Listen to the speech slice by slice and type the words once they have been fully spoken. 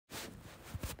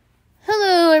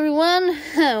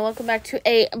Welcome back to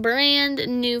a brand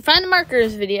new Find the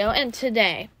Markers video, and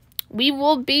today we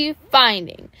will be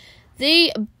finding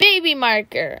the baby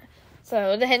marker.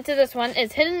 So the hint to this one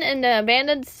is hidden in the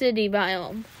abandoned city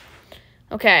biome.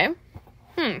 Okay.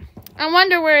 I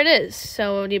wonder where it is.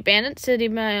 So the abandoned city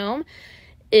biome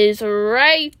is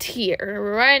right here,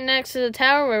 right next to the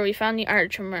tower where we found the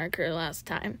archer marker last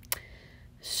time.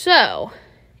 So,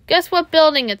 guess what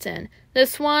building it's in?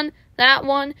 This one, that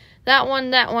one, that one,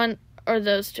 that one, or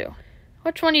those two?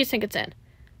 Which one do you think it's in?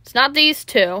 It's not these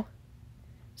two.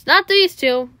 It's not these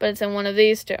two, but it's in one of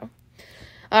these two.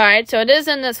 Alright, so it is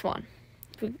in this one.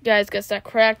 If you guys guessed that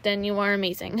correct, then you are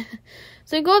amazing.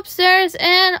 So you go upstairs,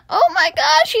 and oh my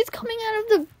gosh, he's coming out of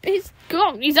the...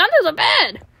 He's under the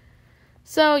bed!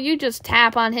 So you just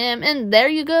tap on him, and there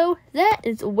you go. That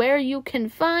is where you can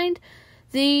find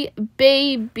the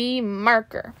baby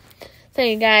marker.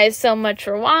 Thank you guys so much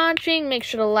for watching. Make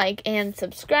sure to like and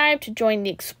subscribe to join the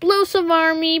explosive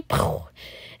army.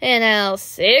 And I'll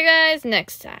see you guys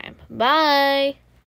next time. Bye.